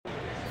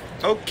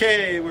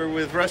Okay, we're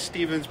with Russ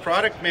Stevens,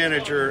 product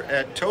manager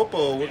at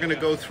Topo. We're going to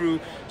go through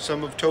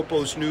some of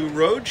Topo's new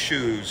road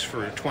shoes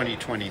for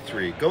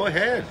 2023. Go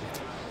ahead.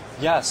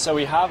 Yes, so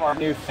we have our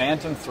new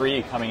Phantom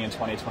 3 coming in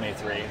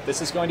 2023. This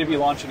is going to be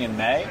launching in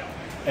May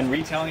and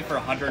retailing for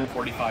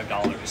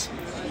 $145.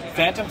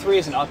 Phantom 3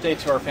 is an update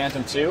to our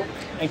Phantom 2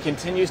 and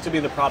continues to be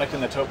the product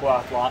in the Topo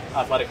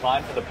athletic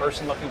line for the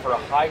person looking for a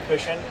high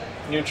cushion,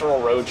 neutral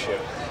road shoe.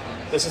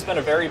 This has been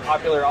a very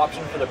popular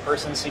option for the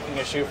person seeking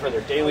a shoe for their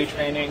daily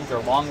training,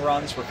 their long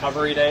runs,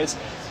 recovery days,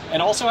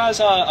 and also has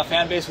a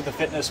fan base with a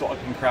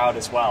fitness-looking crowd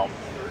as well.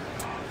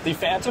 The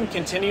Phantom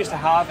continues to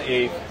have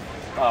a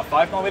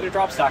 5mm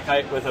drop stack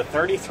height with a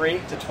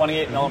 33 to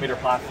 28mm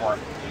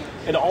platform.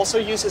 It also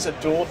uses a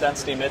dual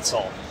density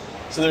midsole.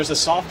 So there's a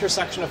softer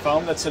section of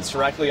foam that sits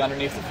directly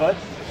underneath the foot,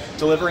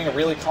 delivering a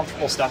really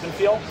comfortable step and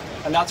feel,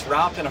 and that's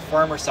wrapped in a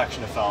firmer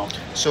section of foam.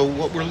 So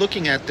what we're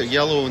looking at, the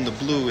yellow and the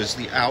blue, is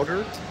the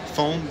outer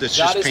foam that's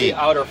just paint? That is the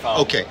outer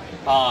foam. Okay.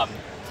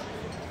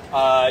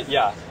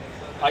 Yeah.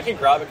 I can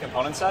grab a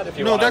component set if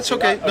you want. No, that's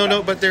okay. That. Okay.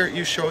 No, but there,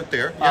 you show it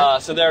there. Yeah.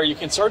 So there, you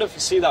can sort of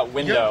see that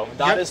window. Yep.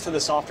 That is to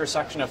the softer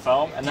section of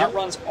foam, and that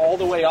runs all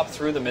the way up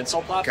through the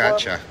midsole platform.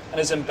 Gotcha.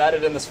 And is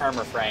embedded in this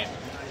firmer frame.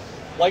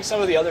 Like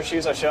some of the other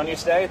shoes I've shown you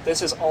today,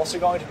 this is also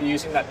going to be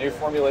using that new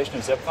formulation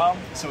of zip foam.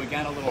 So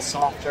again, a little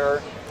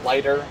softer,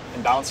 lighter,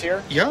 and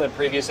bouncier than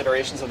previous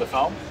iterations of the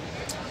foam.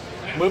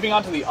 Moving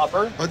on to the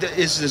upper. Oh,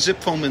 is the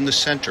zip foam in the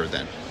center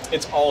then?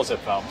 It's all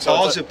zip foam. So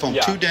all zip foam,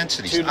 two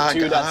densities. Two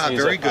densities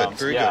very zip good, foams.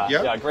 very good.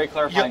 Yeah, great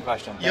clarifying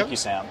question. Thank you,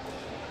 Sam.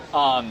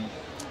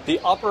 The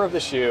upper of the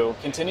shoe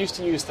continues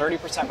to use 30%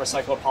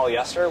 recycled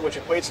polyester, which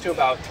equates to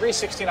about 3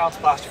 16-ounce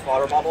plastic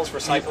water bottles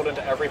recycled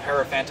into every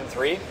pair of Phantom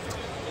 3.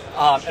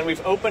 And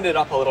we've opened it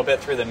up a little bit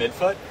through the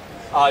midfoot,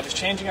 just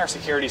changing our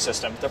security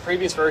system. The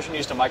previous version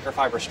used a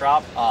microfiber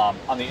strap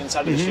on the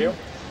inside of the shoe.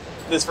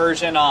 This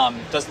version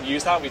doesn't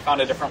use that. We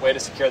found a different way to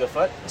secure the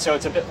foot, so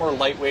it's a bit more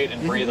lightweight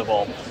and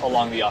breathable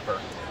along the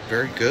upper.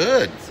 Very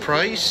good.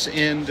 Price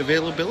and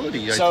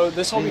availability. So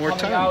this will be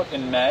coming out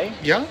in May.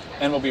 Yeah.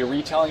 And will be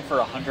retailing for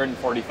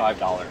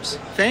 $145.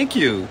 Thank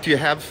you. Do you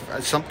have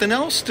something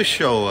else to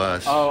show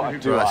us? Oh,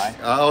 do I?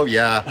 Oh,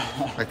 yeah.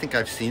 I think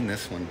I've seen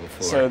this one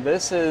before. So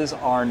this is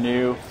our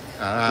new...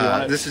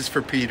 this is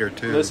for Peter,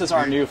 too. This is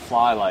our new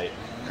Fly Lyte.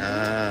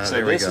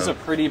 So this is a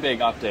pretty big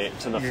update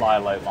to the Fly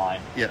Lyte line.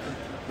 Yeah.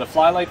 The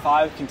Fly Lyte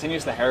 5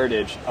 continues the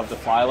heritage of the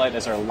Fly Lyte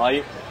as our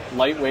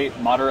lightweight,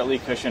 moderately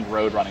cushioned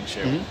road running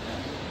shoe.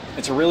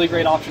 It's a really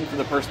great option for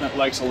the person that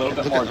likes a little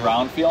bit more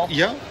ground feel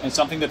and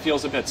something that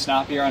feels a bit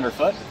snappier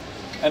underfoot,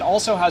 and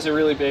also has a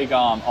really big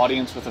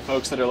audience with the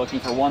folks that are looking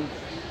for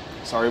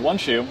one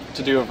shoe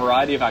to do a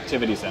variety of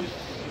activities in.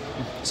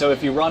 So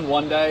if you run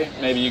one day,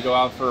 maybe you go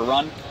out for a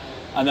run,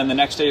 and then the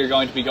next day you're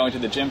going to be going to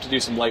the gym to do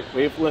some light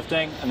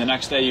weightlifting, and the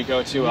next day you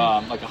go to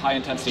like a high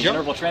intensity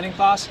interval training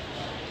class,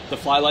 the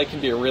Fly Lyte can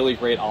be a really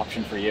great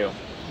option for you.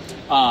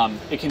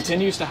 It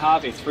continues to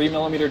have a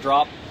 3mm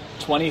drop,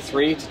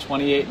 23 to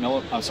 20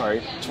 millimeter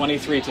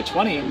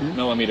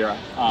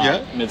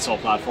midsole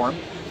platform,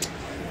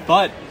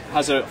 but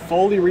has a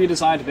fully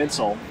redesigned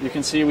midsole. You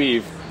can see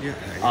we've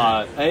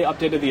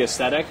updated the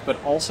aesthetic,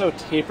 but also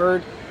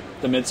tapered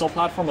the midsole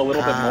platform a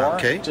little bit more,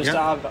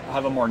 to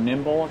have a more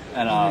nimble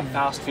and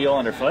fast feel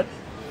underfoot,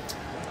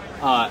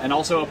 and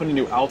also open a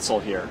new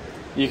outsole here.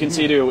 You can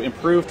see to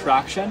improve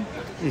traction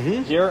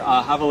here,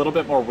 have a little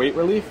bit more weight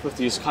relief with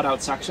these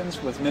cutout sections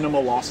with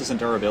minimal losses in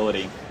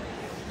durability.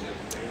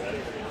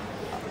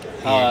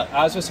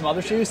 As with some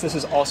other shoes, this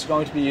is also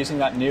going to be using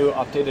that new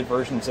updated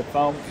version of zip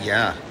foam.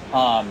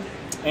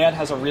 And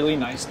has a really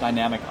nice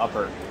dynamic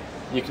upper.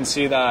 You can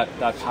see that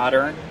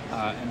pattern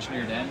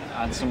engineered in,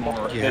 adds some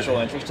more visual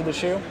interest to the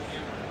shoe,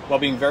 while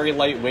being very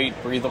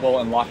lightweight, breathable,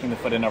 and locking the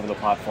foot in over the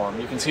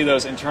platform. You can see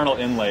those internal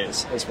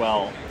inlays as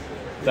well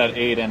that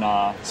aid in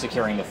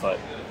securing the foot.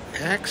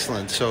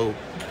 Excellent. So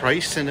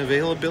price and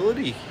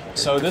availability.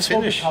 So this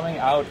will be coming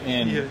out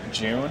in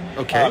June.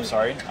 I'm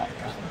sorry.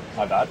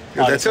 My bad.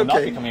 That's this will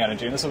not be coming out in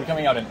June. This will be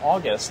coming out in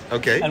August.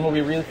 And will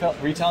be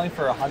retailing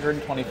for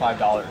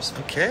 $125.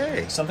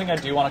 Okay. Something I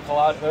do want to call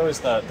out, though, is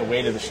the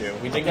weight of the shoe.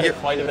 We did get it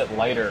quite a bit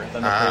lighter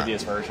than the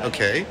previous version.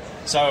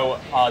 So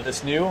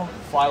this new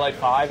Fly Lyte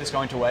 5 is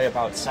going to weigh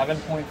about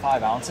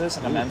 7.5 ounces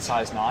in a men's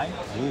size 9,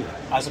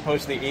 as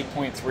opposed to the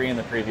 8.3 in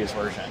the previous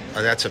version.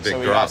 Oh, that's a big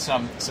drop. So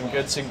we got some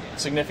good,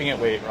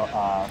 significant weight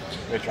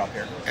drop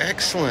here.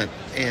 Excellent.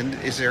 And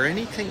is there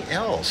anything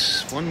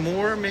else? One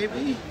more,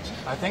 maybe?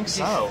 I think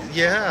so.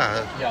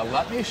 Yeah,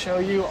 let me show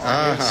you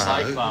our new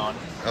Cyclone,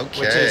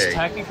 which is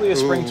technically a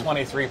Spring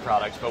 23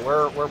 product, but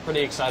we're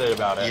pretty excited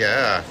about it.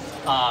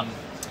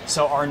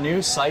 So our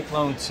new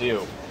Cyclone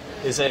 2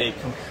 is a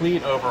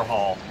complete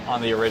overhaul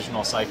on the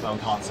original Cyclone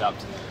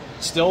concept.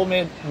 Still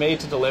made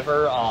to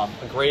deliver a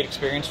great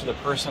experience for the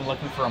person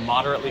looking for a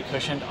moderately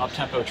cushioned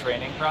up-tempo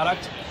training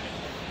product.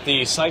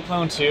 The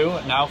Cyclone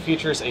 2 now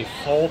features a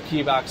full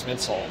PEBA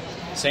midsole.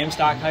 Same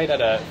stack height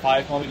at a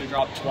 5mm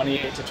drop,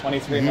 28 to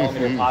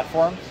 23mm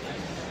platform.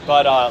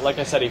 But like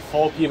I said, a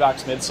full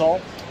PEBA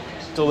midsole.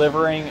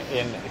 delivering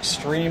an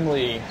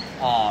extremely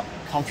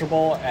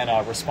comfortable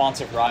and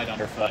responsive ride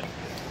underfoot.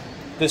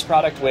 This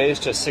product weighs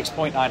just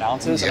 6.9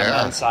 ounces and a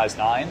men's size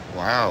 9.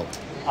 Wow.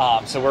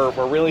 So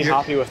we're really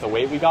happy with the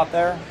weight we got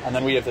there. And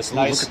then we have this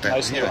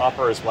nice new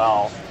upper as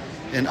well.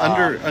 And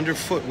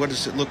underfoot, what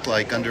does it look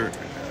like?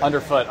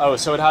 Underfoot. Oh,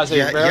 so it has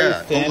a very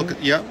thin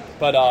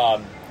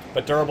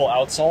but durable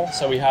outsole.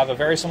 So we have a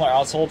very similar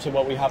outsole to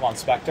what we have on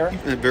Spectre.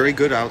 A very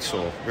good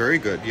outsole. Very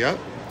good. Yep.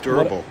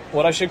 Durable.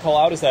 What I should call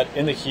out is that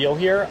in the heel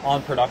here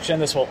on production,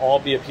 this will all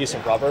be a piece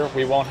of rubber.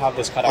 We won't have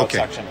this cutout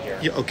section here.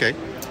 Yeah, okay.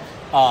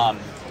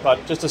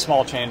 But just a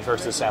small change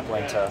versus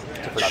sampling to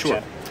production.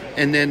 Sure.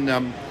 And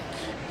then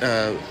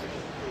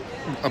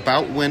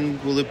about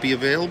when will it be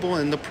available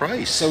and the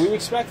price? So we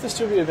expect this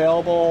to be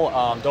available,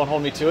 don't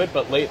hold me to it,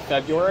 but late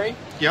February.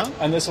 Yeah.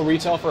 And this will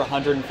retail for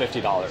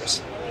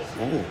 $150.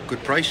 Oh,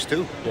 good price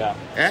too. Yeah.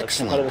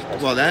 Excellent.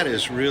 Well, that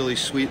is really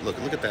sweet. Look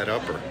at that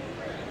upper.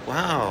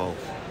 Wow.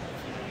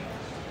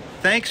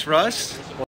 Thanks, Russ.